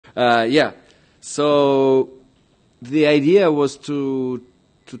Yeah. So the idea was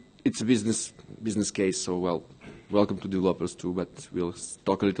it's a business case. So well, welcome to developers too, but we'll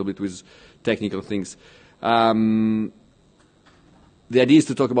talk a little bit with technical things. The idea is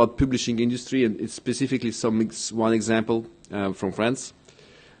to talk about publishing industry, and it's specifically one example from France.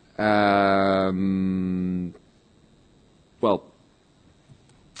 Well,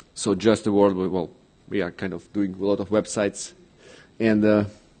 so just a word. Well, we are kind of doing a lot of websites, and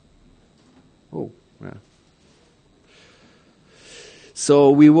oh, yeah. So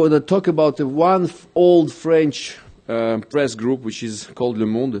we want to talk about one old French press group, which is called Le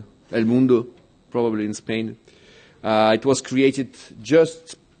Monde, El Mundo, probably in Spain. It was created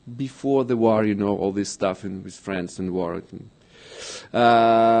just before the war, you know, all this stuff with France and war. In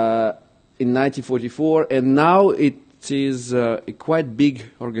 1944, and now it is a quite big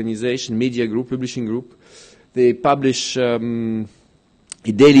organization, media group, publishing group. They publish a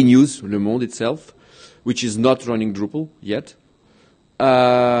daily news, Le Monde itself, which is not running Drupal yet,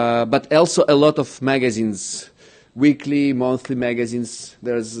 but also a lot of magazines, weekly, monthly magazines.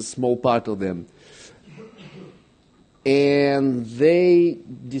 There's a small part of them. And they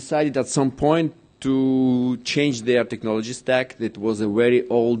decided at some point to change their technology stack. That was a very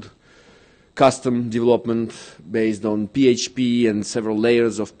old custom development based on PHP and several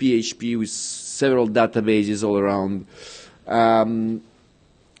layers of PHP with several databases all around.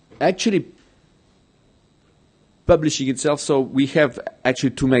 Actually, publishing itself, so we have actually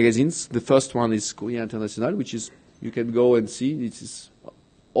two magazines. The first one is Courrier International, which is, you can go and see, it is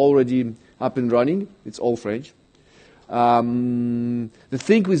already up and running. It's all French. The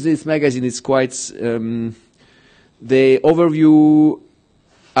thing with this magazine is quite, they overview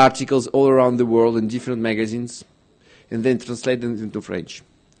articles all around the world in different magazines and then translate them into French.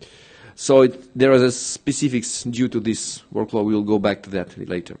 So there are specifics due to this workflow. We'll go back to that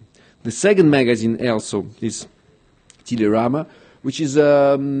later. The second magazine also is Telerama, which is,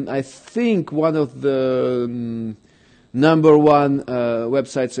 I think, one of the number one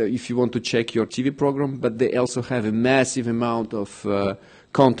websites if you want to check your TV program, but they also have a massive amount of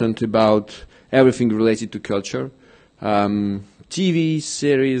content about everything related to culture. TV,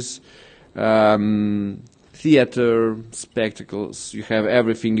 series, theater, spectacles. You have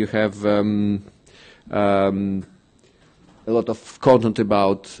everything. You have a lot of content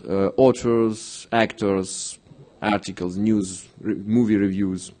about authors, actors, articles, news, movie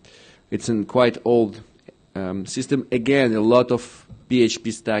reviews. It's a quite old system. Again, a lot of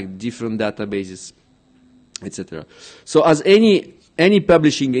PHP stack, different databases, etc. So as any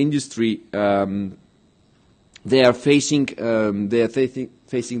publishing industry, they are facing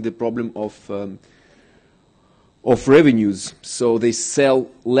the problem of revenues. So they sell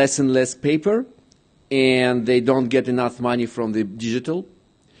less and less paper, and they don't get enough money from the digital.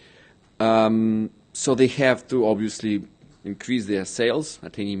 So they have to obviously increase their sales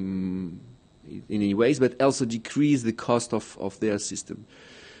in any ways, but also decrease the cost of their system.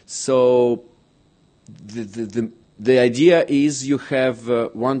 So the idea is you have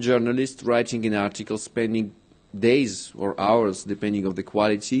one journalist writing an article, spending days or hours, depending on the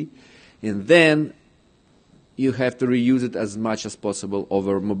quality, and then you have to reuse it as much as possible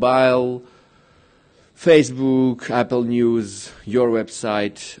over mobile, Facebook, Apple News, your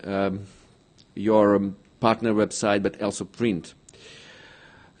website, your partner website, but also print.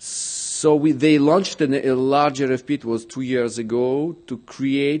 So they launched a large RFP, it was 2 years ago, to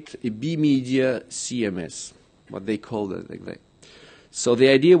create a B-Media CMS, what they call it like that. So the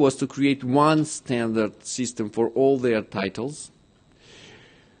idea was to create one standard system for all their titles,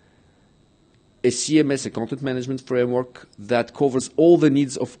 a CMS, a content management framework that covers all the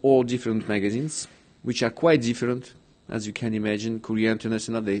needs of all different magazines, which are quite different, as you can imagine. Courrier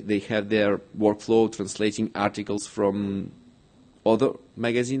International, they have their workflow translating articles from other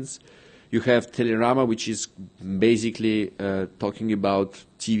magazines. You have Telerama, which is basically talking about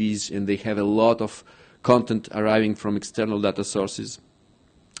TVs, and they have a lot of content arriving from external data sources,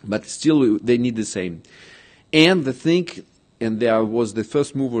 but still they need the same. And the thing, and there was the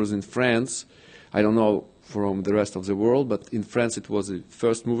first movers in France, I don't know from the rest of the world, but in France it was the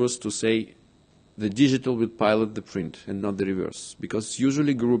first movers to say the digital will pilot the print and not the reverse. Because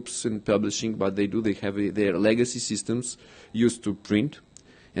usually groups in publishing, what they do, they have their legacy systems used to print,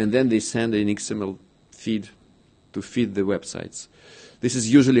 and then they send an XML feed to feed the websites. This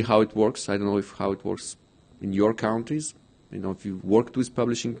is usually how it works. I don't know how it works in your countries. You know, if you worked with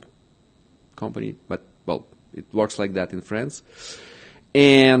publishing company, but well, it works like that in France.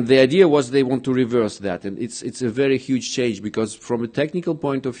 And the idea was they want to reverse that, and it's a very huge change because from a technical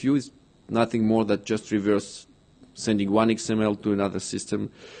point of view, it's nothing more than just reverse sending one XML to another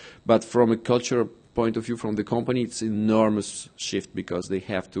system. But from a cultural point of view, from the company, it's an enormous shift because they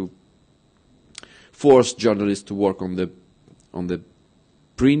have to force journalists to work on the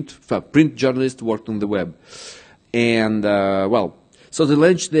print journalists worked on the web. And, well, so they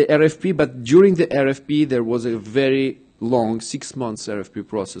launched the RFP, but during the RFP, there was a very long 6 months RFP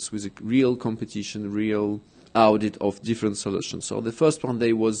process with a real competition, real audit of different solutions. So the first one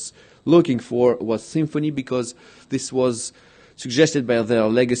they was looking for was Symfony, because this was suggested by their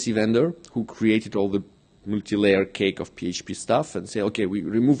legacy vendor who created all the multi-layer cake of PHP stuff and say, okay, we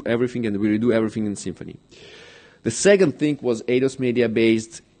remove everything and we redo everything in Symfony. The second thing was Eidos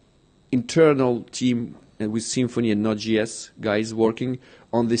Media-based internal team with Symfony and Node.js guys working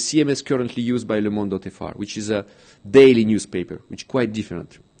on the CMS currently used by Le Monde.fr, which is a daily newspaper, which is quite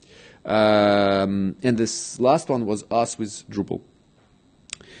different. And this last one was us with Drupal.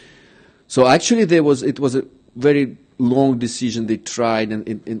 So actually it was a very long decision they tried,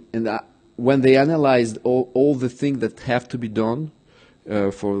 and when they analyzed all the things that have to be done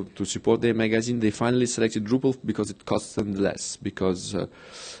to support their magazine, they finally selected Drupal because it costs them less, because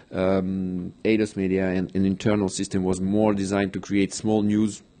Eidos Media and an internal system was more designed to create small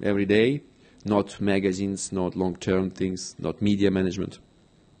news every day, not magazines, not long-term things, not media management.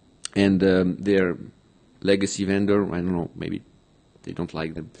 And their legacy vendor, I don't know, maybe they don't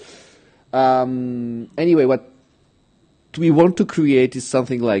like them. Anyway, what we want to create is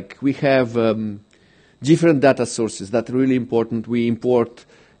something like we have different data sources that are really important. We import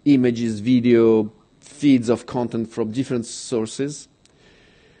images, video, feeds of content from different sources.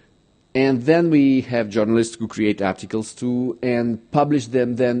 And then we have journalists who create articles too and publish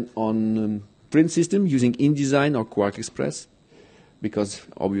them then on print system using InDesign or Quark Express, because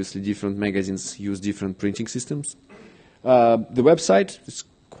obviously different magazines use different printing systems. The website is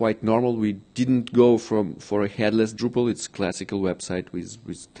quite normal. We didn't go for a headless Drupal. It's classical website with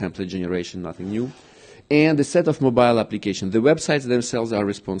template generation, nothing new. And a set of mobile applications. The websites themselves are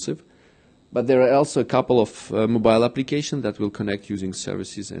responsive, but there are also a couple of mobile applications that will connect using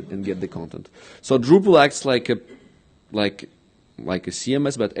services and get the content. So Drupal acts like a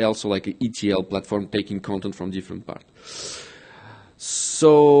CMS, but also like an ETL platform taking content from different parts.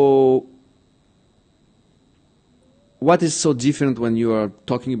 So what is so different when you are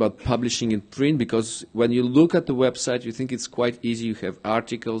talking about publishing in print? Because when you look at the website, you think it's quite easy. You have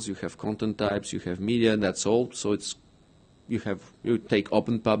articles, you have content types, you have media, and that's all. So it's you take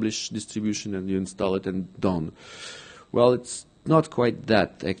open publish distribution and you install it and done. Well, it's not quite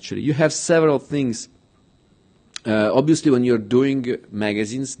that, actually. You have several things. Obviously, when you're doing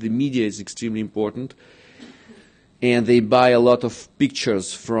magazines, the media is extremely important. And they buy a lot of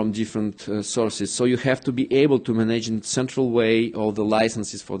pictures from different sources. So you have to be able to manage in a central way all the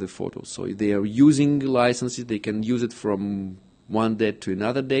licenses for the photos. So if they are using licenses, they can use it from one date to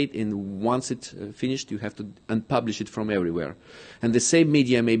another date, and once it's finished, you have to unpublish it from everywhere. And the same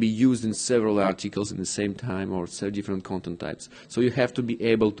media may be used in several articles in the same time or different content types. So you have to be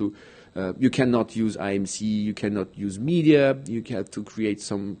able to, you cannot use IMC, you cannot use media, you have to create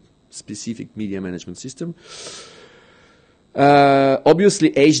some specific media management system.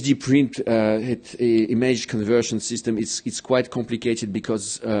 Obviously, HD print image conversion system it's quite complicated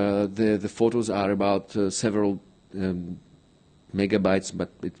because the photos are about several megabytes, but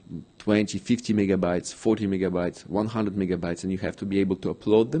 20, 50 megabytes, 40 megabytes, 100 megabytes, and you have to be able to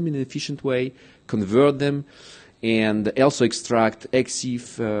upload them in an efficient way, convert them, and also extract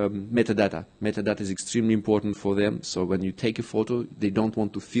EXIF metadata. Metadata is extremely important for them. So when you take a photo, they don't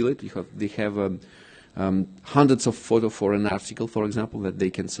want to fill it. They have hundreds of photos for an article, for example, that they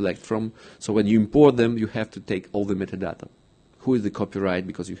can select from. So when you import them, you have to take all the metadata. Who is the copyright?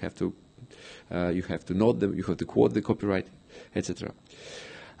 Because you have to note them, you have to quote the copyright, etc.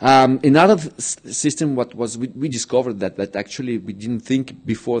 Another system, we discovered that actually we didn't think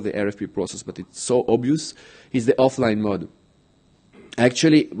before the RFP process, but it's so obvious, is the offline mode.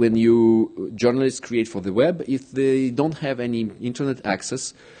 Actually, when journalists create for the web, if they don't have any internet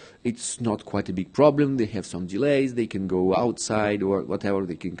access, it's not quite a big problem. They have some delays. They can go outside or whatever.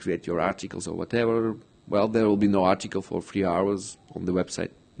 They can create your articles or whatever. Well, there will be no article for 3 hours on the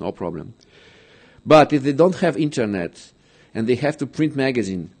website. No problem. But if they don't have internet and they have to print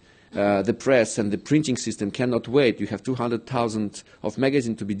magazine, the press and the printing system cannot wait. You have 200,000 of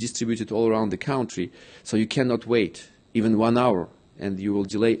magazine to be distributed all around the country. So you cannot wait even 1 hour. And you will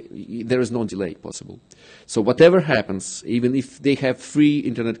delay. There is no delay possible. So whatever happens, even if they have free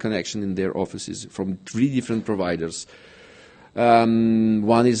internet connection in their offices from 3 different providers,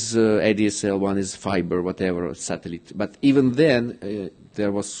 one is ADSL, one is fiber, whatever, satellite. But even then,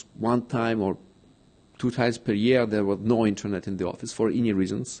 there was one time or 2 times per year there was no internet in the office for any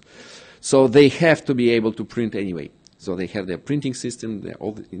reasons. So they have to be able to print anyway. So they have their printing system, they're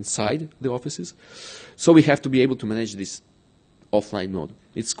all inside the offices. So we have to be able to manage this offline mode.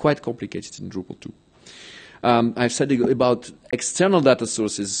 It's quite complicated in Drupal too. I've said about external data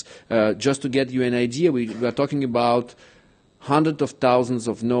sources. Just to get you an idea, we are talking about hundreds of thousands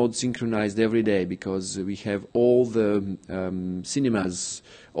of nodes synchronized every day, because we have all the cinemas,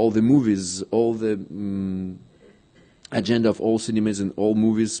 all the movies, all the agenda of all cinemas and all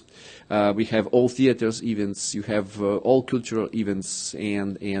movies. We have all theaters events. You have all cultural events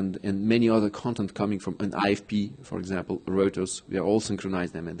and many other content coming from an IFP, for example, Reuters. We are all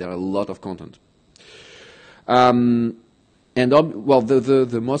synchronized them, and there are a lot of content. Well,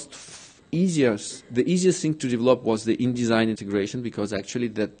 the easiest thing to develop was the InDesign integration, because actually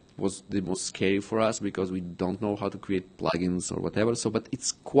that was the most scary for us, because we don't know how to create plugins or whatever. So, but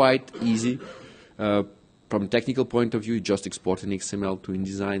it's quite easy from a technical point of view. You just export an XML to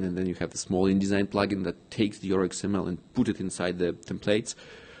InDesign, and then you have the small InDesign plugin that takes your XML and put it inside the templates.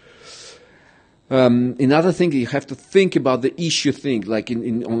 Another thing, you have to think about the issue thing. Like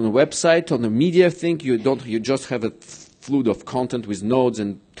on a website, on a media thing, you just have a flood of content with nodes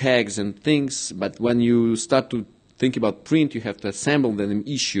and tags and things. But when you start to think about print, you have to assemble them in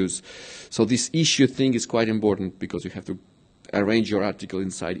issues. So this issue thing is quite important, because you have to arrange your article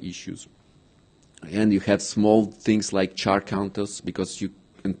inside issues. And you have small things like chart counters, because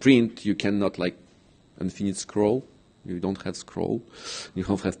in print you cannot like infinite scroll. You don't have scroll. You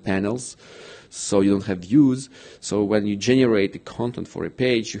don't have panels. So you don't have views. So when you generate the content for a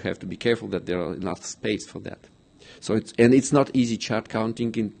page, you have to be careful that there are enough space for that. So it's not easy. Chart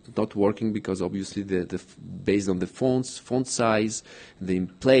counting not working, because obviously based on the font size, the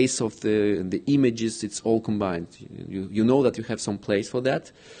place of the images, it's all combined. You know that you have some place for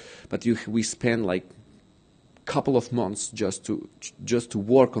that, but we spend like couple of months just to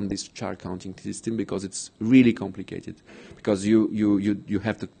work on this chart counting system, because it's really complicated. Because you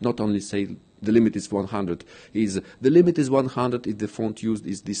have to not only say the limit is 100, the limit is 100 if the font used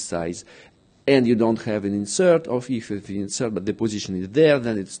is this size, and you don't have an insert, or if you insert but the position is there,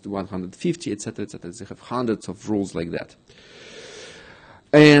 then it's 150, etc., etc. They have hundreds of rules like that.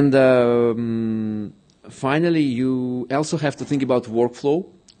 And finally, you also have to think about workflow.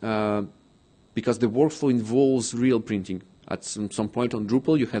 Because the workflow involves real printing. At some point on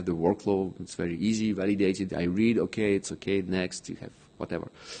Drupal, you have the workflow. It's very easy, validated. I read, okay, it's okay, next, you have whatever.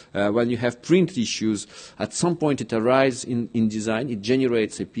 When you have print issues, at some point it arrives in InDesign, it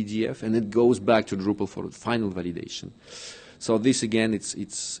generates a PDF, and it goes back to Drupal for final validation. So this, again,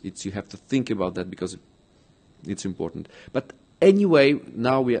 you have to think about that, because it's important. But anyway,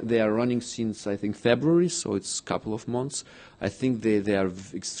 now they are running since, I think, February, so it's a couple of months. I think they are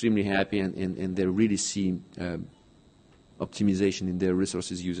extremely happy, and they really see optimization in their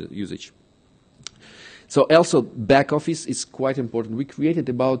resources usage. So also, back office is quite important. We created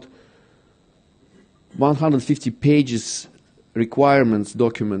about 150 pages requirements,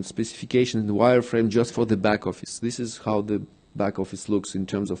 documents, specifications, and wireframe just for the back office. This is how the back office looks in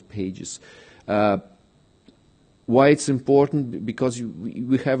terms of pages. Why it's important? Because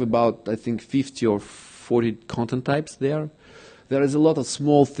we have about, I think, 50 or 40 content types there. There is a lot of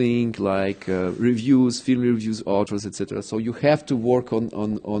small things like reviews, film reviews, authors, etc. So you have to work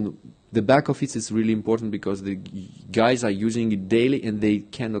on the back office. Is really important, because the guys are using it daily, and they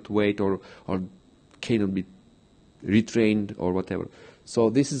cannot wait or cannot be retrained or whatever.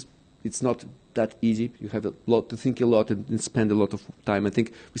 So it's not that easy. You have a lot to think a lot and spend a lot of time. I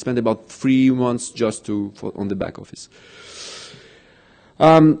think we spent about 3 months just on the back office.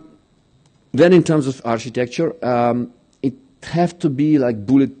 Then in terms of architecture, it have to be like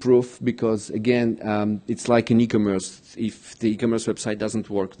bulletproof, because again, it's like an e-commerce. If the e-commerce website doesn't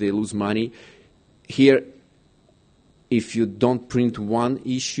work, they lose money. Here, if you don't print one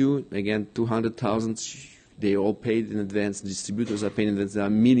issue, again, 200,000, they all paid in advance. Distributors are paying in advance. There are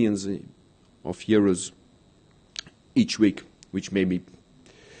millions of euros each week, which may be.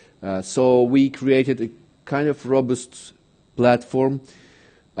 So we created a kind of robust platform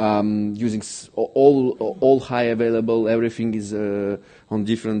using all high available. Everything is on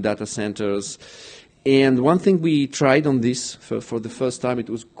different data centers. And one thing we tried on this for the first time, it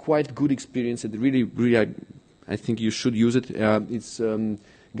was quite good experience. It really, I think you should use it. It's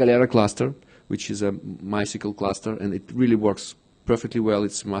Galera cluster, which is a MySQL cluster, and it really works perfectly well.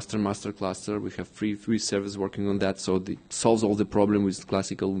 It's master cluster. We have three servers working on that, so it solves all the problem with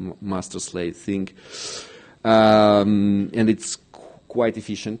classical master-slave thing, and it's quite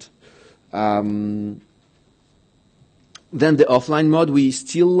efficient. Then the offline mode, we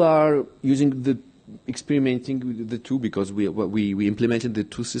still are using experimenting with the two because we implemented the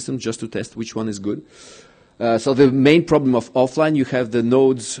two systems just to test which one is good. So the main problem of offline, you have the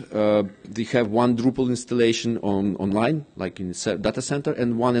nodes, they have one Drupal installation online, like in a data center,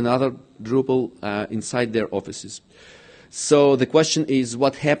 and one another Drupal inside their offices. So the question is,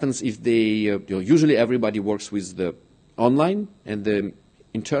 what happens if they, usually everybody works with the online, and the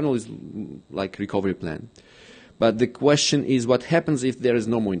internal is like recovery plan. But the question is, what happens if there is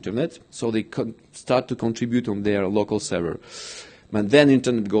no more internet? So they start to contribute on their local server. But then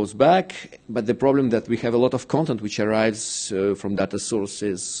internet goes back, but the problem that we have a lot of content which arrives from data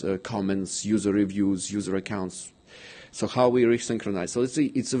sources, comments, user reviews, user accounts. So how we resynchronize? So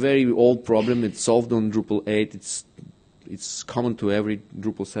it's a very old problem. It's solved on Drupal 8. It's common to every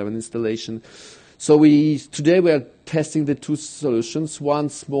Drupal 7 installation. So today we are testing the two solutions, one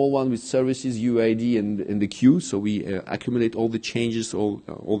small one with services, UID, and the queue. So we accumulate all the changes,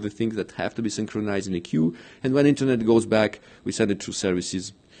 all the things that have to be synchronized in the queue. And when internet goes back, we send it through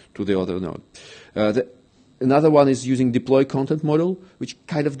services to the other node. Another one is using deploy content model, which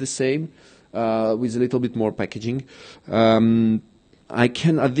kind of the same, with a little bit more packaging. At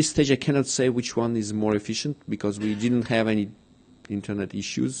this stage, I cannot say which one is more efficient because we didn't have any internet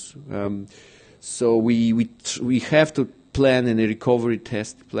issues. So we have to plan a recovery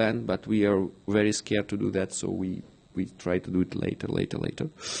test plan, but we are very scared to do that, so we try to do it later.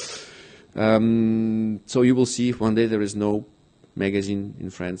 So you will see if one day there is no magazine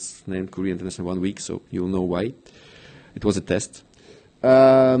in France named Courrier International 1 week, so you'll know why. It was a test.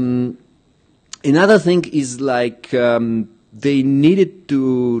 Another thing is like they needed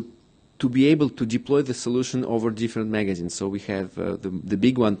to be able to deploy the solution over different magazines. So we have the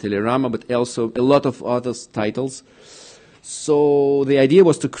big one, Telerama, but also a lot of other titles. So the idea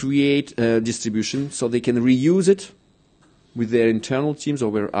was to create a distribution so they can reuse it with their internal teams or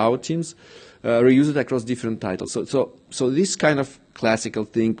with our teams, reuse it across different titles. So this kind of classical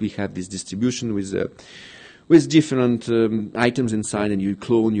thing, we have this distribution with different items inside, and you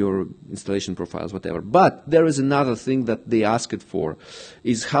clone your installation profiles, whatever. But there is another thing that they asked for,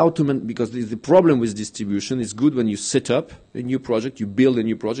 is how to, because the problem with distribution is good when you set up a new project, you build a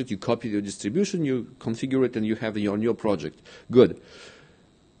new project, you copy your distribution, you configure it, and you have it on your project. Good.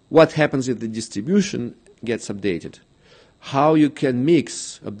 What happens if the distribution gets updated? How you can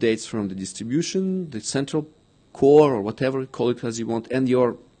mix updates from the distribution, the central core, or whatever, call it as you want, and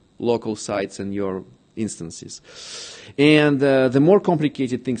your local sites and your instances. And the more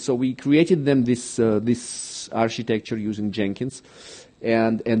complicated thing, so we created them this architecture using Jenkins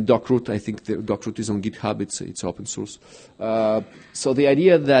and Dockroot. I think the Dockroot is on GitHub. It's open source. So the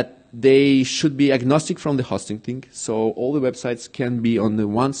idea that they should be agnostic from the hosting thing. So all the websites can be on the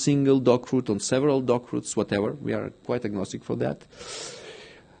one single Dockroot, on several Dockroots, whatever. We are quite agnostic for that.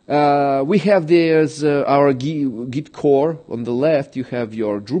 We have our Git core. On the left, you have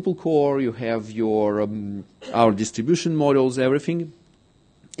your Drupal core, you have your our distribution models, everything.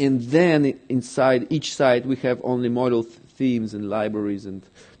 And then inside each site, we have only model themes and libraries and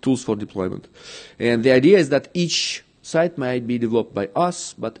tools for deployment. And the idea is that each site might be developed by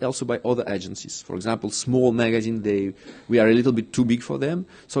us, but also by other agencies. For example, small magazine, we are a little bit too big for them,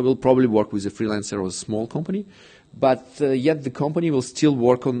 so we'll probably work with a freelancer or a small company. But yet the company will still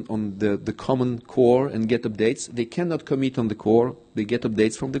work on the common core and get updates. They cannot commit on the core. They get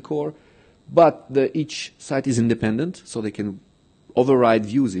updates from the core. But each site is independent, so they can override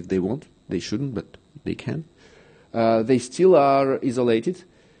views if they want. They shouldn't, but they can. They still are isolated.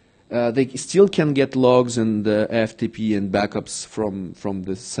 They still can get logs and FTP and backups from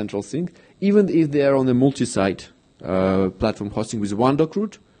the central thing, even if they are on a multi-site platform hosting with one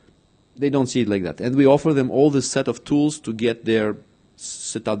Dockroot. They don't see it like that. And we offer them all the set of tools to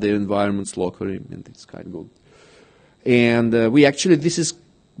set up their environments locally, and it's kind of good. And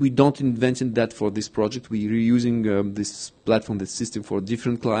we don't invent that for this project. We're reusing this platform, this system for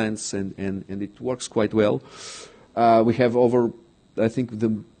different clients, and it works quite well. We have over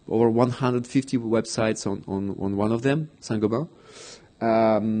 150 websites on one of them, Saint-Gobain.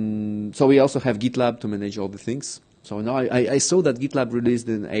 So we also have GitLab to manage all the things. So now I saw that GitLab released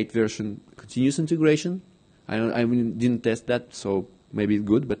an 8 version continuous integration. I didn't test that, so maybe it's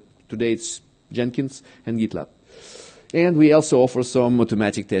good, but today it's Jenkins and GitLab. And we also offer some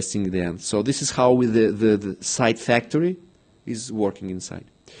automatic testing there. So this is how the site factory is working inside.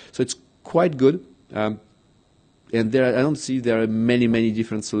 So it's quite good. And I don't see there are many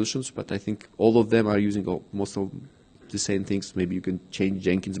different solutions, but I think all of them are using most of the same things. Maybe you can change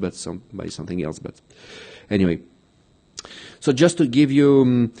Jenkins by something else. But anyway. So just to give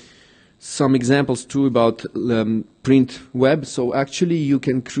you some examples too about print web. So actually you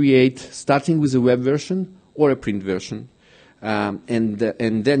can create, starting with a web version or a print version, and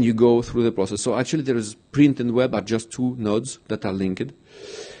then you go through the process. So actually there is print and web are just two nodes that are linked.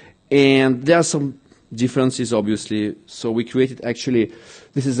 And there are some differences, obviously. So we created actually,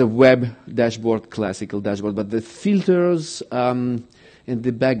 this is a web dashboard, classical dashboard, but the filters and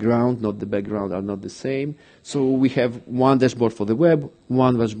the background, not the background, are not the same. So we have one dashboard for the web,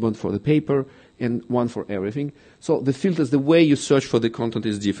 one dashboard for the paper, and one for everything. So the filters, the way you search for the content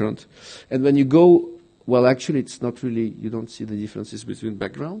is different. And when you go, well, actually, it's not really, you don't see the differences between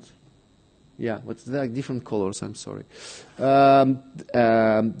backgrounds. Yeah, but they're like different colors, I'm sorry.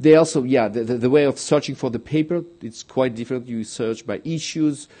 They also, yeah, the way of searching for the paper, it's quite different. You search by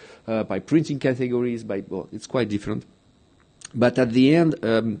issues, by printing categories, well, it's quite different. But at the end,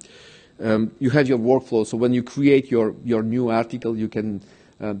 you have your workflow. So when you create your new article, you can,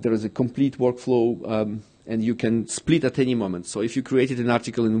 there is a complete workflow, and you can split at any moment. So if you created an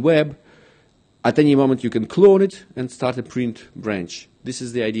article in web, at any moment you can clone it and start a print branch. This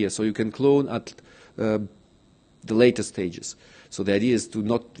is the idea. So you can clone at the later stages. So the idea is to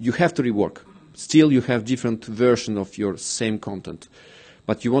not, you have to rework. Still you have different version of your same content.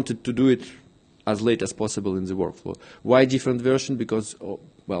 But you wanted to do it as late as possible in the workflow. Why different version? Because,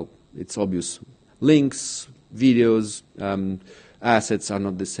 well, it's obvious. Links, videos, assets are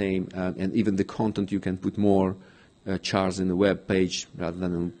not the same. And even the content, you can put more charts in the web page rather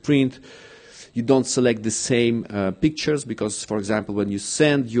than in print. You don't select the same pictures because, for example, when you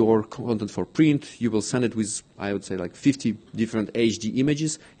send your content for print, you will send it with, I would say, like 50 different HD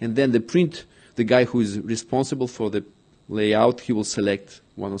images. And then the print, the guy who is responsible for the layout, he will select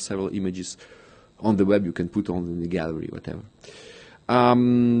one or several images on the web. You can put on in the gallery, whatever.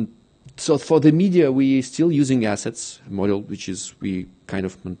 So for the media, we still using assets model, which is, we kind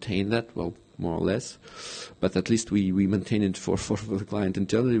of maintain that, well, more or less. But at least we maintain it for the client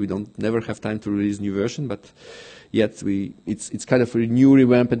internally. We don't never have time to release new version, but yet it's kind of a new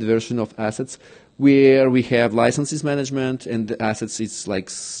revamped version of assets where we have licenses management and the assets. It's like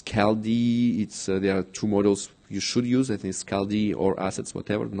Scaldi. There are two models you should use. I think Scaldi or assets,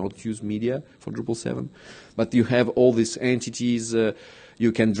 whatever. Not use media for Drupal 7, but you have all these entities.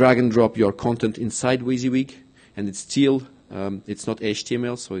 You can drag and drop your content inside WYSIWYG, and it's still it's not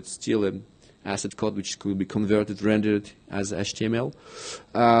HTML, so it's still an asset code which could be converted, rendered as HTML.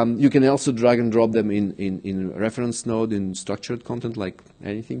 You can also drag and drop them in reference node, in structured content, like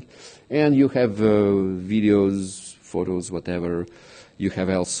anything. And you have videos, photos, whatever. You have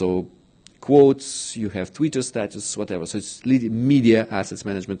also quotes, you have Twitter status, whatever. So it's media assets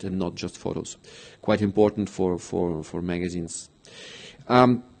management and not just photos. Quite important for magazines.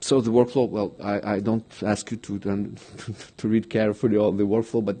 So the workflow, well, I don't ask you to read carefully all the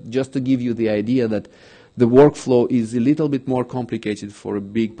workflow, but just to give you the idea that the workflow is a little bit more complicated for a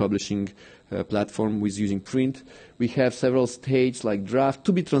big publishing platform with using print. We have several stages like draft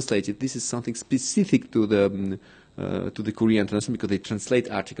to be translated. This is something specific to the Korean translation because they translate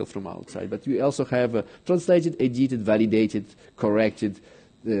article from outside. But we also have translated, edited, validated, corrected,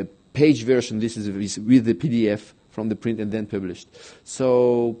 the page version. This is with the PDF from the print and then published.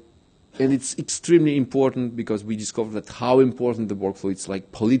 So, and it's extremely important because we discovered that how important the workflow, it's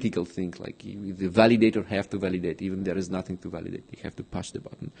like political thing, like the validator have to validate, even there is nothing to validate, you have to push the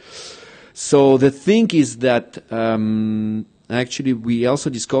button. So the thing is that actually we also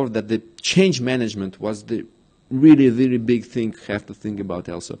discovered that the change management was the really, really big thing have to think about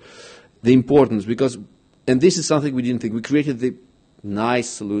also. The importance, because, and this is something we didn't think, we created the nice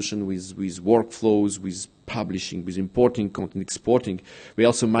solution with workflows, with publishing, with importing content, exporting. We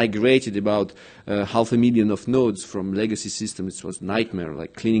also migrated about 500,000 of nodes from legacy systems. It was a nightmare,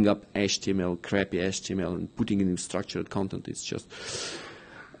 like cleaning up HTML, crappy HTML, and putting it in structured content. It's just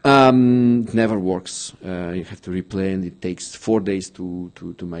it never works. You have to replay, and it takes 4 days to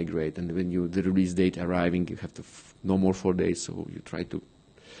migrate. And when the release date arriving, you have to no more 4 days. So you try to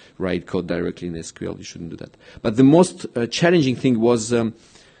write code directly in SQL. You shouldn't do that. But the most challenging thing was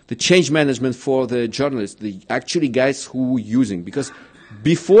the change management for the journalists, the actually guys who were using. Because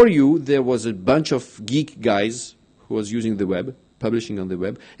before you, there was a bunch of geek guys who was using the web, publishing on the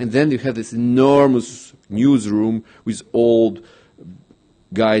web. And then you have this enormous newsroom with old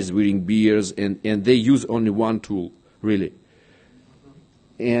guys wearing beards, and they use only one tool, really.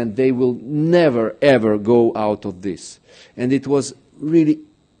 And they will never, ever go out of this. And it was really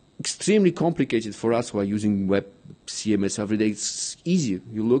extremely complicated for us who are using web CMS every day. It's easy.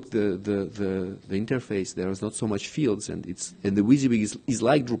 You look the interface. There is not so much fields, and the WYSIWYG is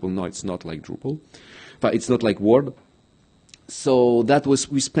like Drupal. No, it's not like Drupal, but it's not like Word. So that was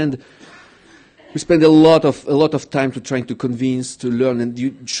we spend a lot of time to trying to convince, to learn, and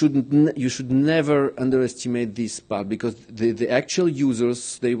you should never underestimate this part, because the actual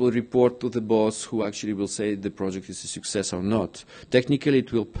users, they will report to the boss, who actually will say the project is a success or not. Technically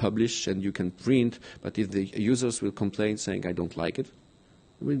it will publish and you can print, but if the users will complain saying I don't like it,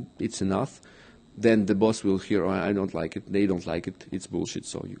 well, it's enough. Then the boss will hear, oh, I don't like it, they don't like it, it's bullshit,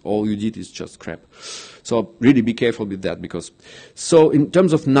 so all you did is just crap. So really be careful with that, because, so in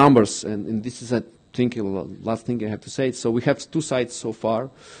terms of numbers, and this is, I think, the last thing I have to say, so we have 2 sites so far.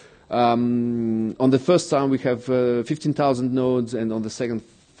 On the first time we have 15,000 nodes, and on the second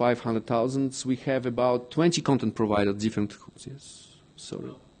 500,000. We have about 20 content providers, different, yes,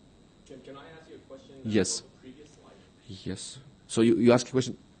 sorry. Can I ask you a question? Yes. On the previous slide? Yes. So you ask a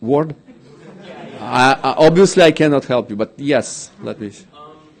question, Word? Obviously, I cannot help you, but yes, let me. So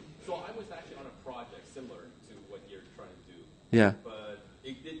I was actually on a project similar to what you're trying to do. Yeah. But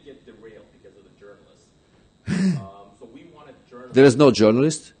it did get derailed because of the journalists. So we wanted journalists. There is no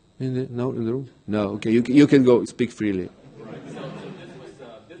journalist in the room? No. Okay, you can go speak freely. Right. So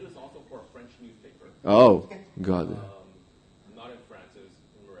this was also for a French newspaper. Oh, God. Not in France, it was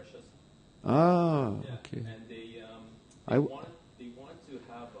in Mauritius. Ah, Yeah. okay. And they wanted to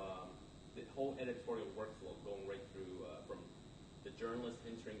have the whole editorial workflow going right through from the journalist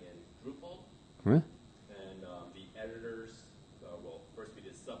entering in Drupal, Huh? and the editors. Well, first we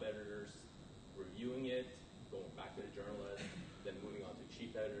did sub-editors reviewing it, going back to the journalist, then moving on to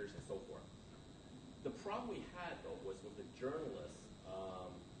chief editors and so forth. The problem we had though was with the journalists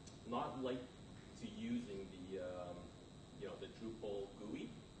not like to using the the Drupal GUI.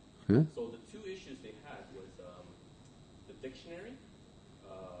 Huh? So the 2 issues they had was the dictionary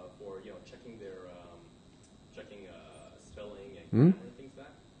for checking their spelling and grammar and things like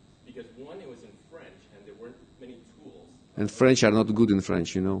that. Because one, it was in French and there weren't many tools. And French are not good in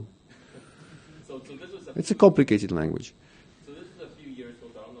French, you know. So this was It's a complicated language. So this is a few years ago.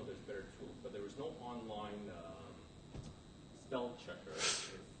 I don't know if there's better tools, but there was no online spell checker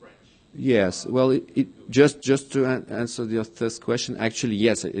in French. Yes, well, just to answer your first question, actually,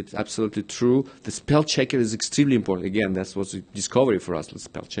 yes, it's absolutely true. The spell checker is extremely important. Again, that was a discovery for us. Let's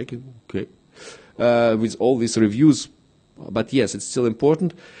spell check it, okay, with all these reviews. But yes, it's still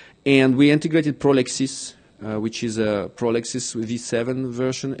important. And we integrated Prolexis, which is a Prolexis V7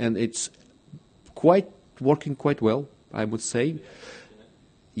 version, and it's working quite well, I would say.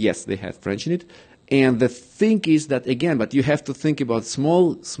 Yes, they have French in it. And the thing is that, again, but you have to think about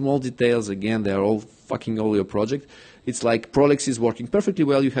small details. Again, they are all fucking all your project. It's like Prolix is working perfectly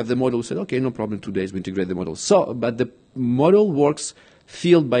well. You have the model. You said, okay, no problem, 2 days we integrate the model. So, but the model works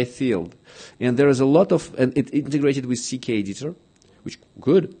field by field. And there is a lot of, and it integrated with CK Editor, which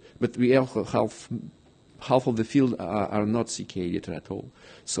good, but we also have half of the field are not CK Editor at all.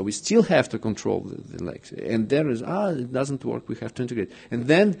 So we still have to control the legs. And there is, it doesn't work, we have to integrate. And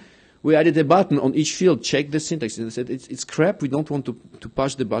then we added a button on each field, check the syntax. And I said, it's crap, we don't want to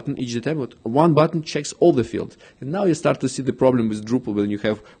push the button each time, but one button checks all the fields. And now you start to see the problem with Drupal when you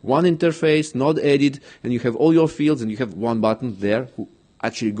have one interface, not edit, and you have all your fields, and you have one button there who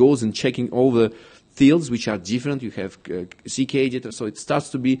actually goes and checking all the fields which are different. You have CK editor, so it starts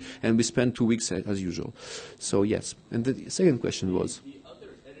to be, and we spend 2 weeks as usual. So yes. And the second question was? The other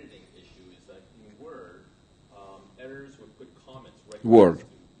editing issue is that in Word, editors would put comments right Word. next to.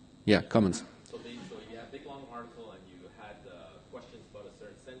 Yeah, comments. So you have a big long article and you had questions about a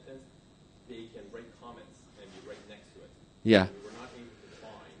certain sentence, they can write comments and you write next to it. Yeah. We were not able to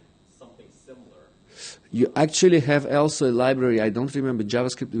find something similar. You actually have also a library, I don't remember,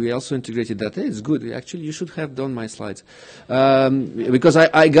 JavaScript, we also integrated that. Hey, it's good. Actually, you should have done my slides. Because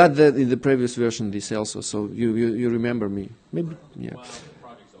I got that in the previous version, this also, so you remember me. Maybe, yeah. Well, the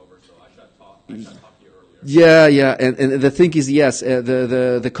project's over, so I should talk to you earlier. Yeah, and the thing is, yes,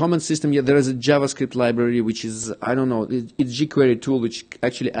 the comment system, yeah, there is a JavaScript library, which is, I don't know, it's jQuery tool, which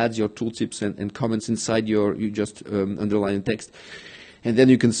actually adds your tooltips and comments inside you just underline text. And then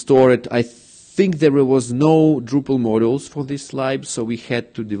you can store it. I think there was no Drupal modules for this lib, so we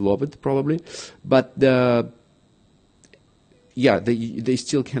had to develop it probably. But yeah, they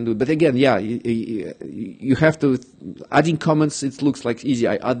still can do it. But again, yeah, you have to, adding comments, it looks like easy.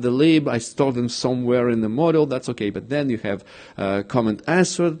 I add the lib, I store them somewhere in the model, that's okay. But then you have comment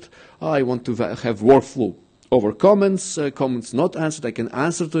answered. I want to have workflow over comments, comments not answered. I can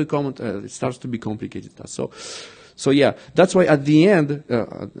answer to a comment. It starts to be complicated. So yeah, that's why at the end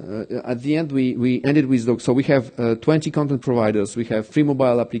we ended with, so we have 20 content providers, we have free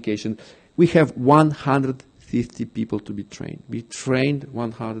mobile application, we have 100 150 people to be trained. We trained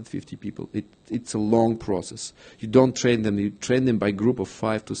 150 people. It's a long process. You don't train them. You train them by group of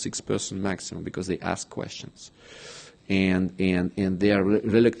 5 to 6 person maximum because they ask questions. And they are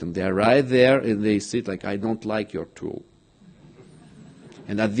reluctant. They are right there and they sit like, I don't like your tool.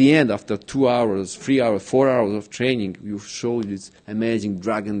 And at the end, after 2 hours, 3 hours, 4 hours of training, you show this amazing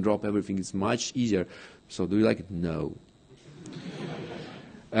drag and drop, everything is much easier. So do you like it? No.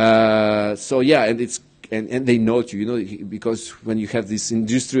 So yeah, and they note you, because when you have this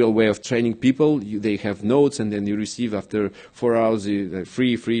industrial way of training people, they have notes, and then you receive after 4 hours,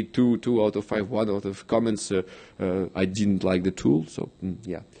 3, 2 out of 5, 1 out of comments, I didn't like the tool, so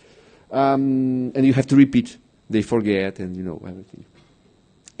yeah. And you have to repeat. They forget, and everything.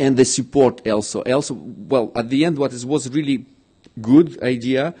 And the support also, well, at the end, what was really good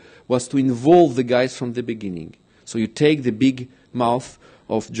idea was to involve the guys from the beginning. So you take the big mouth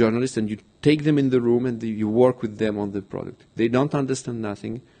of journalists and you take them in the room and you work with them on the product. They don't understand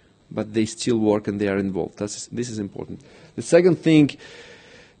nothing, but they still work and they are involved. This is important. The second thing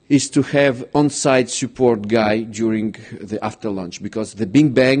is to have on-site support guy during the after lunch, because the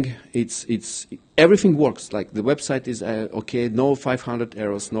bing bang, everything works. Like the website is okay, no 500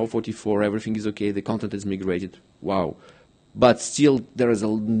 errors, no 44, everything is okay, the content is migrated. Wow. But still, there is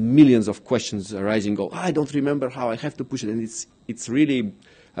millions of questions arising. I don't remember how I have to push it, and it's really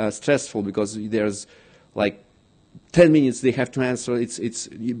stressful because there's like 10 minutes they have to answer. It's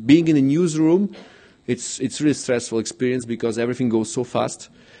being in a newsroom. It's really stressful experience because everything goes so fast,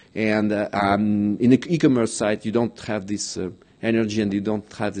 and in an e-commerce site you don't have this energy and you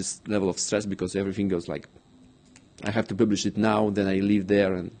don't have this level of stress because everything goes like, I have to publish it now, then I leave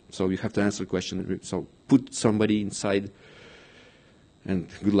there, and so you have to answer questions. So put somebody inside. And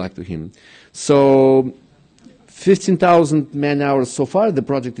good luck to him. So 15,000 man-hours so far. The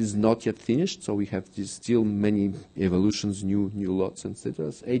project is not yet finished, so we have still many evolutions, new lots,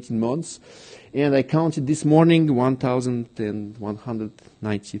 etc. 18 months. And I counted this morning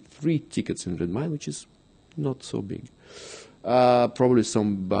 1,193 tickets in Redmine, which is not so big. Probably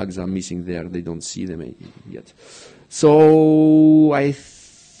some bugs are missing there. They don't see them yet. So I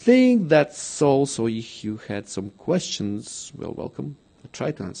think that's all. So if you had some questions, well, welcome. I'll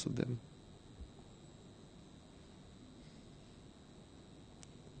try to answer them.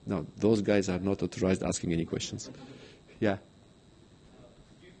 No, those guys are not authorized asking any questions. Yeah.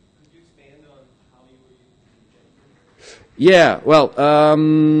 Could you expand on how you were using Jenkins? Yeah, well,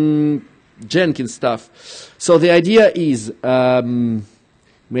 Jenkins stuff. So the idea is,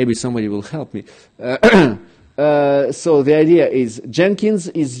 maybe somebody will help me. So the idea is Jenkins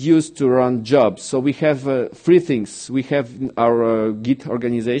is used to run jobs. So we have 3 things. We have our Git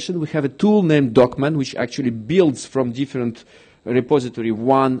organization. We have a tool named Docman, which actually builds from different repository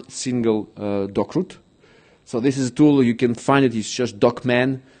one single doc root. So this is a tool, you can find it. It's just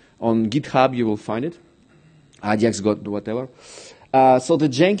Docman. On GitHub, you will find it. Ajax got whatever. So the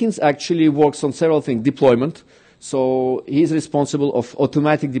Jenkins actually works on several things. Deployment. So he's responsible of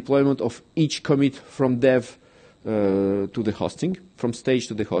automatic deployment of each commit from dev to the hosting, from stage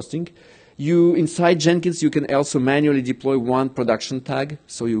to the hosting. Inside Jenkins, you can also manually deploy one production tag.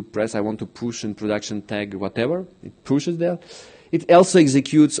 So you press, I want to push in production tag, whatever. It pushes there. It also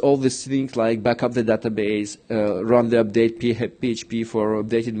executes all these things like backup the database, run the update PHP for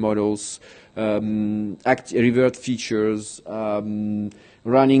updated models, revert features, running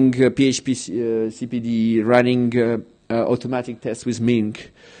PHP CPD, running automatic tests with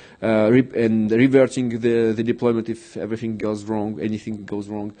Mink, and reverting the deployment if everything goes wrong, anything goes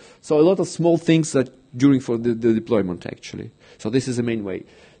wrong. So a lot of small things that during for the deployment actually. So this is the main way.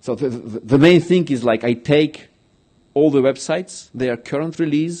 So the main thing is like I take all the websites, their current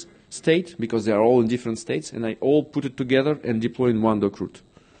release state, because they are all in different states, and I all put it together and deploy in one doc root.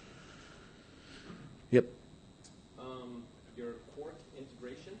 Yep. Your Quark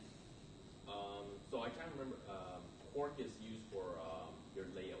integration. So I can't remember. Quark is used for your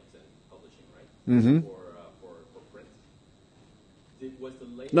layouts and publishing, right? Mm-hmm. For print. Was the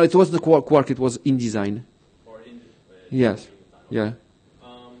layout? No, it was the Quark. It was InDesign. Or yes. InDesign, okay. Yeah.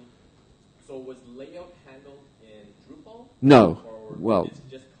 So was layout handled in Drupal? No. Or well. It's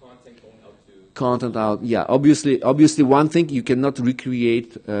just content going out to Content out. Yeah. Obviously, one thing you cannot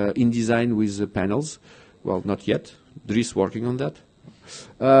recreate InDesign with panels. Well, not yet. Dries working on that.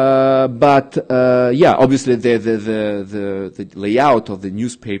 But yeah, obviously the layout of the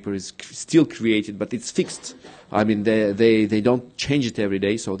newspaper is still created, but it's fixed. I mean, they don't change it every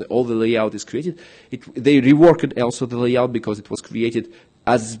day, so all the layout is created. They reworked also the layout because it was created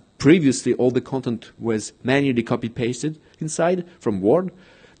as previously all the content was manually copy-pasted inside from Word.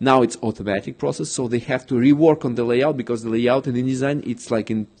 Now it's automatic process, so they have to rework on the layout, because the layout in InDesign, it's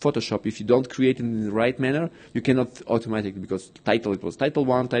like in Photoshop. If you don't create it in the right manner, you cannot automatically, because title, it was title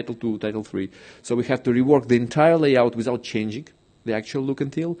 1, title 2, title 3. So we have to rework the entire layout without changing the actual look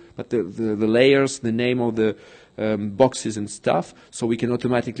and feel, but the layers, the name of the boxes and stuff, so we can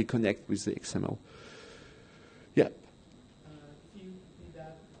automatically connect with the XML. Yeah. If you in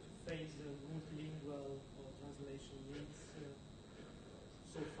that phase multilingual or translation needs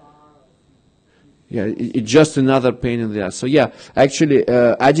so far? Yeah, it's just another pain in the ass. So yeah, actually,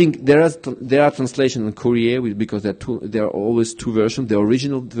 adding there are translation in Courrier because there are always two versions: the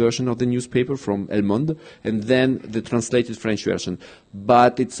original version of the newspaper from El Monde, and then the translated French version.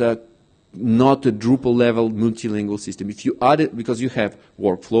 But it's not a Drupal level multilingual system. If you add it, because you have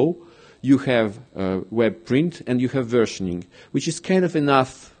workflow, you have web print, and you have versioning, which is kind of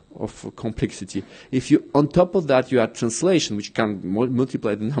enough of complexity. If you, on top of that, you add translation, which can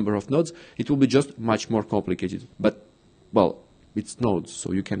multiply the number of nodes, it will be just much more complicated. But, well, it's nodes,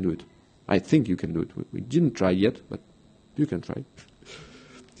 so you can do it. I think you can do it. We didn't try yet, but you can try.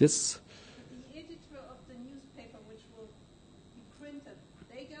 Yes? The editor of the newspaper, which will be printed,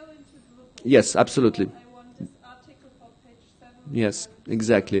 they go into Drupal. Yes, absolutely. I want this article for page 7. Yes,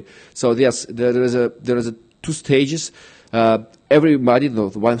 exactly. So yes, there is a 2 stages. Everybody, the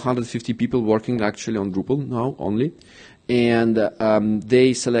 150 people working actually on Drupal now only, and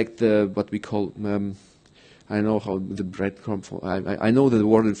they select what we call, I know how the breadcrumb, I know the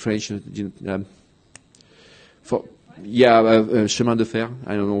word in French, chemin de fer,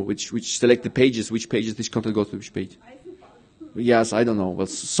 I don't know, which select the pages, which content goes to which page. Yes, I don't know, well,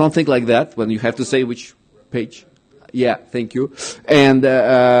 something like that, when you have to say which page. Yeah, thank you. And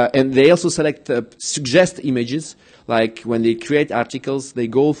they also select suggest images. Like when they create articles, they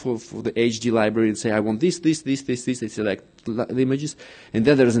go for the HD library and say, I want this. They select the images. And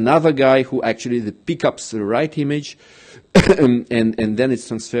then there's another guy who actually pick up the right image, and then it's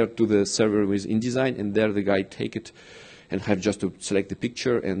transferred to the server with InDesign, and there the guy take it and have just to select the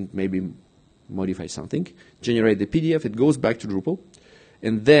picture and maybe modify something, generate the PDF, it goes back to Drupal.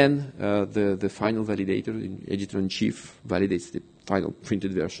 And then the final validator, editor-in-chief, validates the final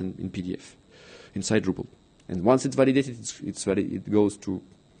printed version in PDF inside Drupal. And once it's validated, it goes to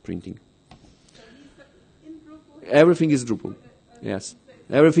printing. So in Drupal, Everything is Drupal. Yes.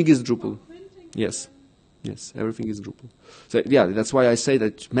 Everything is Drupal. Yes. Yes, everything is Drupal. So yeah, that's why I say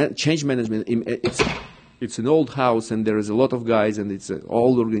that change management, it's an old house and there is a lot of guys and it's an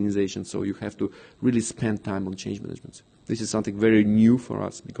old organization, so you have to really spend time on change management. This is something very new for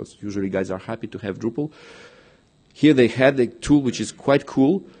us because usually guys are happy to have Drupal. Here they had a tool which is quite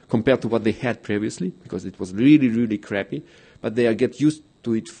cool compared to what they had previously because it was really, really crappy, but they get used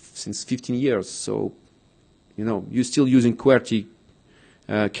to it since 15 years. So, you know, you're still using QWERTY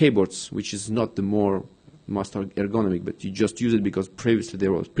keyboards, which is not the more master ergonomic, but you just use it because previously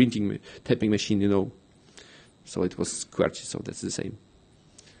there was typing machine, you know, so it was QWERTY, so that's the same.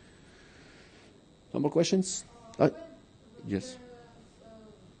 No more questions? Yes.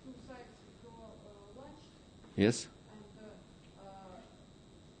 Yes.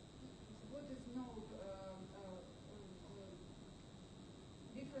 What is node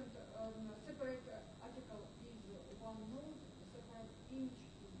different separate article is one node, separate image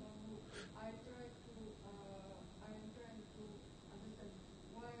is one node. I am trying to understand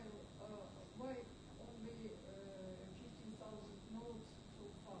why only 15,000 nodes so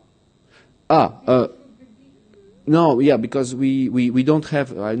far. No, yeah, because we don't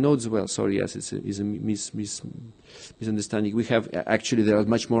have nodes. Well, sorry, yes, it's a misunderstanding. We have actually there are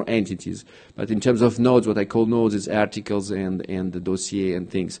much more entities, but in terms of nodes, what I call nodes is articles and the dossier and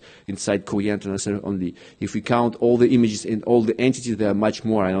things inside Courrier International only. If we count all the images and all the entities, there are much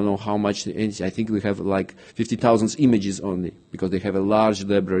more. I don't know how much the entities. I think we have like 50,000 images only because they have a large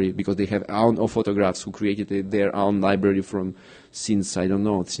library because they have own photographs who created their own library from since I don't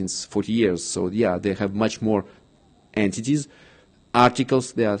know since 40 years. So yeah, they have much more entities.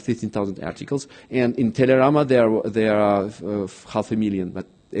 Articles, there are 15,000 articles, and in Telerama there are 500,000. But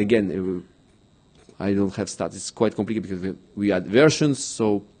again, I don't have stats. It's quite complicated because we add versions,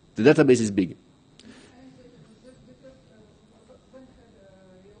 so the database is big.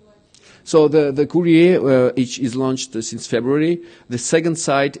 So the Courrier is launched since February. The second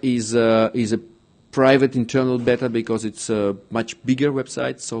site is a private internal beta because it's a much bigger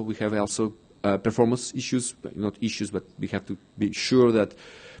website. So we have also performance issues, not issues, but we have to be sure that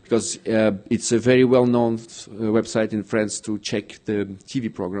because it's a very well-known website in France to check the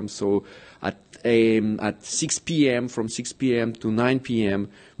TV programs. So at 6 p.m., from 6 p.m. to 9 p.m.,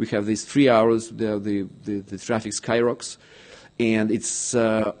 we have these 3 hours, the traffic skyrockets. and it's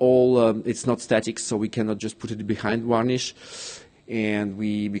all it's not static, so we cannot just put it behind Varnish. And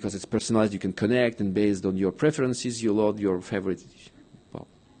because it's personalized, you can connect, and based on your preferences, you load your favorite, well,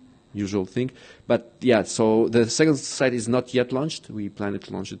 usual thing. But yeah, so the second site is not yet launched. We plan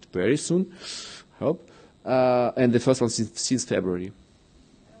to launch it very soon, hope. And the first one since February.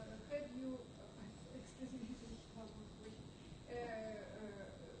 Have you, excuse me,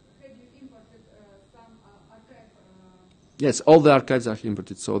 have you imported some archive? Yes, all the archives are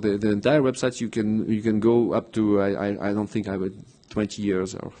imported. So the entire website you can go up to. I don't think I would 20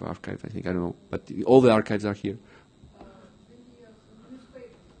 years of archive. I think I don't know, but all the archives are here.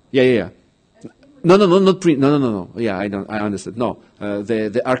 Yeah. No, not print. No. Yeah, I understand. No,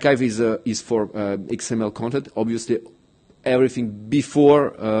 the archive is for XML content. Obviously, everything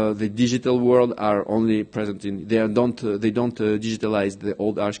before the digital world are only present in. They don't digitalize the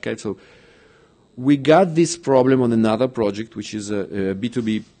old archive. So we got this problem on another project, which is a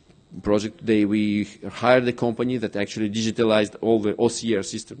B2B project. We hired a company that actually digitalized all the OCR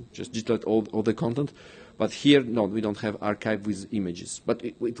system, just digitalized all the content. But here, no, we don't have archive with images. But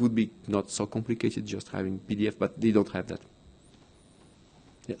it would be not so complicated just having PDF, but they don't have that.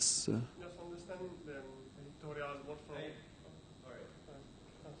 Yes. Just understand the editorial workflow.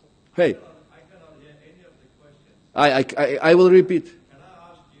 Hey. I cannot hear any of the questions. I will repeat. Can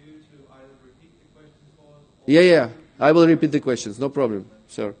I ask you to either repeat the questions for us? Yeah. I will repeat the questions. No problem,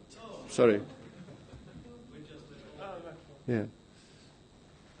 sir. Sorry. Yeah.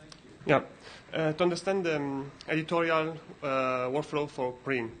 Yeah. To understand the editorial workflow for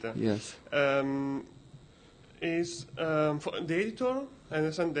print. Yes. Is for the editor, I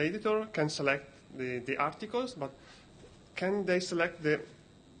understand the editor can select the articles, but can they select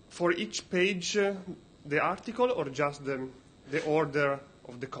for each page the article, or just the order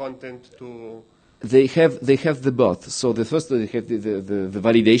of the content to? They have the both. So the first they have the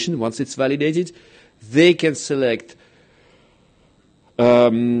validation. Once it's validated, they can select.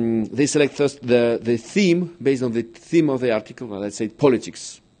 They select first the theme based on the theme of the article. Let's say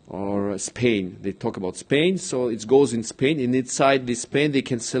politics or Spain. They talk about Spain, so it goes in Spain. And inside the Spain, they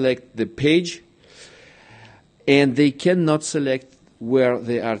can select the page, and they cannot select where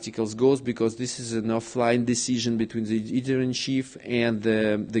the articles goes, because this is an offline decision between the editor-in-chief and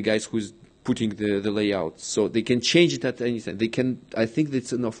the guys who's putting the layout. So they can change it at any time. They can. I think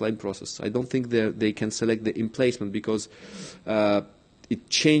it's an offline process. I don't think they can select the emplacement, because it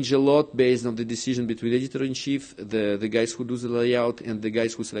changed a lot based on the decision between editor-in-chief, the guys who do the layout, and the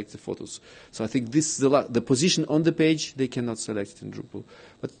guys who select the photos. So I think this the position on the page, they cannot select it in Drupal.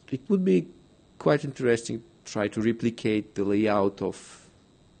 But it would be quite interesting to try to replicate the layout of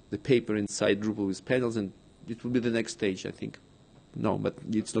the paper inside Drupal with panels, and it will be the next stage, I think. No, but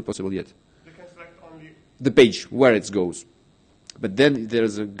it's not possible yet. They can select only the page, where it goes. But then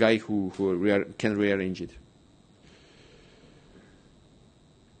there's a guy who can rearrange it.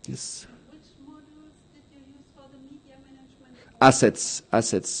 Yes. Which modules did you use for the media management?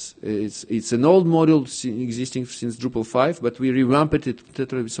 Assets. It's an old module existing since Drupal 5, but we revamped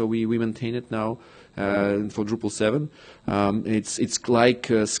it, so we maintain it now for Drupal 7. It's like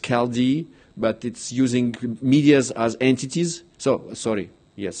Scaldi, but it's using medias as entities. So, sorry.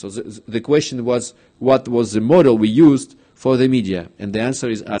 Yes. So the question was, what was the model we used for the media? And the answer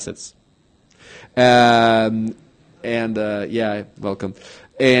is assets. Yeah, welcome.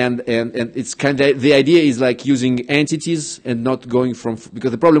 And it's kind of, the idea is like using entities and not going from, because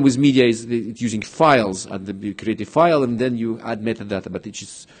the problem with media is it's using files, and you create a file and then you add metadata, but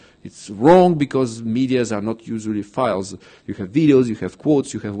it's wrong, because medias are not usually files. You have videos, you have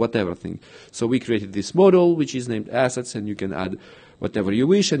quotes, you have whatever thing. So we created this model, which is named assets, and you can add whatever you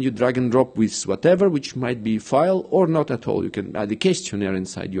wish, and you drag and drop with whatever, which might be file or not at all. You can add a questionnaire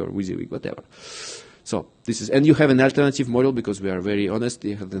inside your WYSIWYG, whatever. So this is, and you have an alternative model, because we are very honest.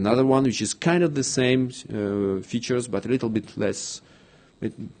 You have another one which is kind of the same features, but a little bit less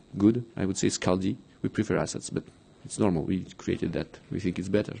good. I would say Scaldi. We prefer assets, but it's normal. We created that. We think it's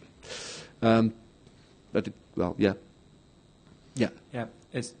better. Well, yeah. Yeah,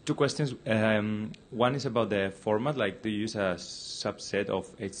 it's two questions. One is about the format. Like, do you use a subset of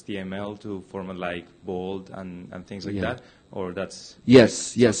HTML to format like bold and things like that, or that's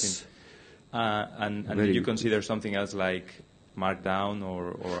yes. And do you consider something else like Markdown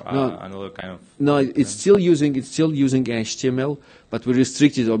or another kind of? No, it's still using HTML, but we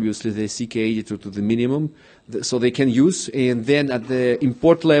restricted obviously the CK editor to the minimum, so they can use. And then at the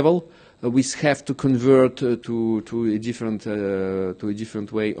import level, we have to convert to a different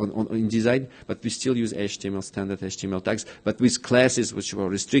way in design. But we still use HTML, standard HTML tags, but with classes which were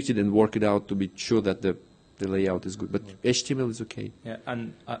restricted and work it out to be sure that the the layout is good. But HTML is okay. Yeah,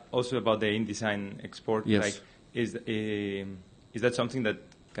 and also about the InDesign export. Yes. Like, is that something that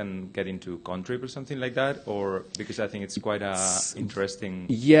can get into Contrib or something like that? Or because I think it's quite a interesting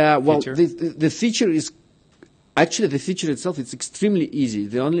feature. The feature is actually the feature itself. It's extremely easy.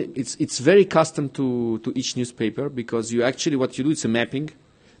 It's very custom to each newspaper, because you actually what you do is a mapping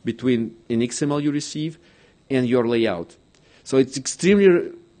between an XML you receive and your layout. So it's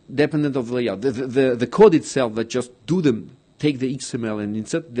extremely dependent of the layout. The code itself that just take the XML and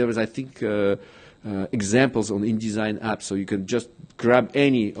insert. There is, I think, examples on InDesign apps, so you can just grab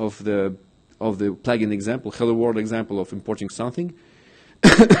any of the plugin example, Hello World example of importing something.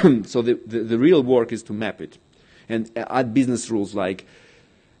 So the real work is to map it and add business rules, like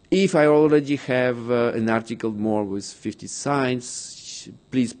if I already have an article more with 50 signs,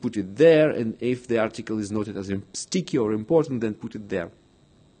 please put it there, and if the article is noted as sticky or important, then put it there.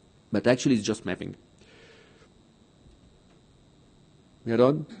 But actually it's just mapping. We are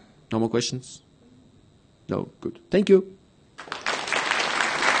done? No more questions? No? Good. Thank you.